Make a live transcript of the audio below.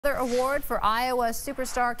Another award for Iowa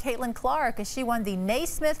superstar Caitlin Clark as she won the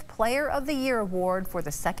Naismith Player of the Year award for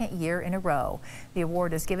the second year in a row. The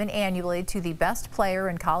award is given annually to the best player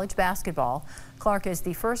in college basketball. Clark is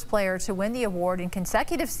the first player to win the award in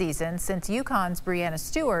consecutive seasons since UConn's Breanna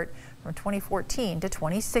Stewart from 2014 to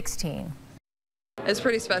 2016. It's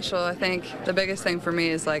pretty special. I think the biggest thing for me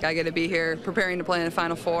is I get to be here preparing to play in the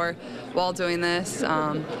Final Four while doing this,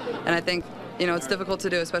 and I think it's difficult to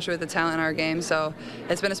do, especially with the talent in our game. So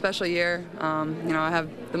it's been a special year. I have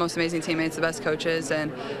the most amazing teammates, the best coaches,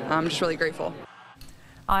 and I'm just really grateful.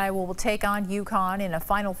 Iowa will take on UConn in a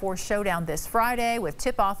Final Four showdown this Friday with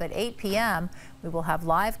tip-off at 8 p.m. We will have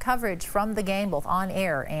live coverage from the game both on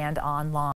air and online.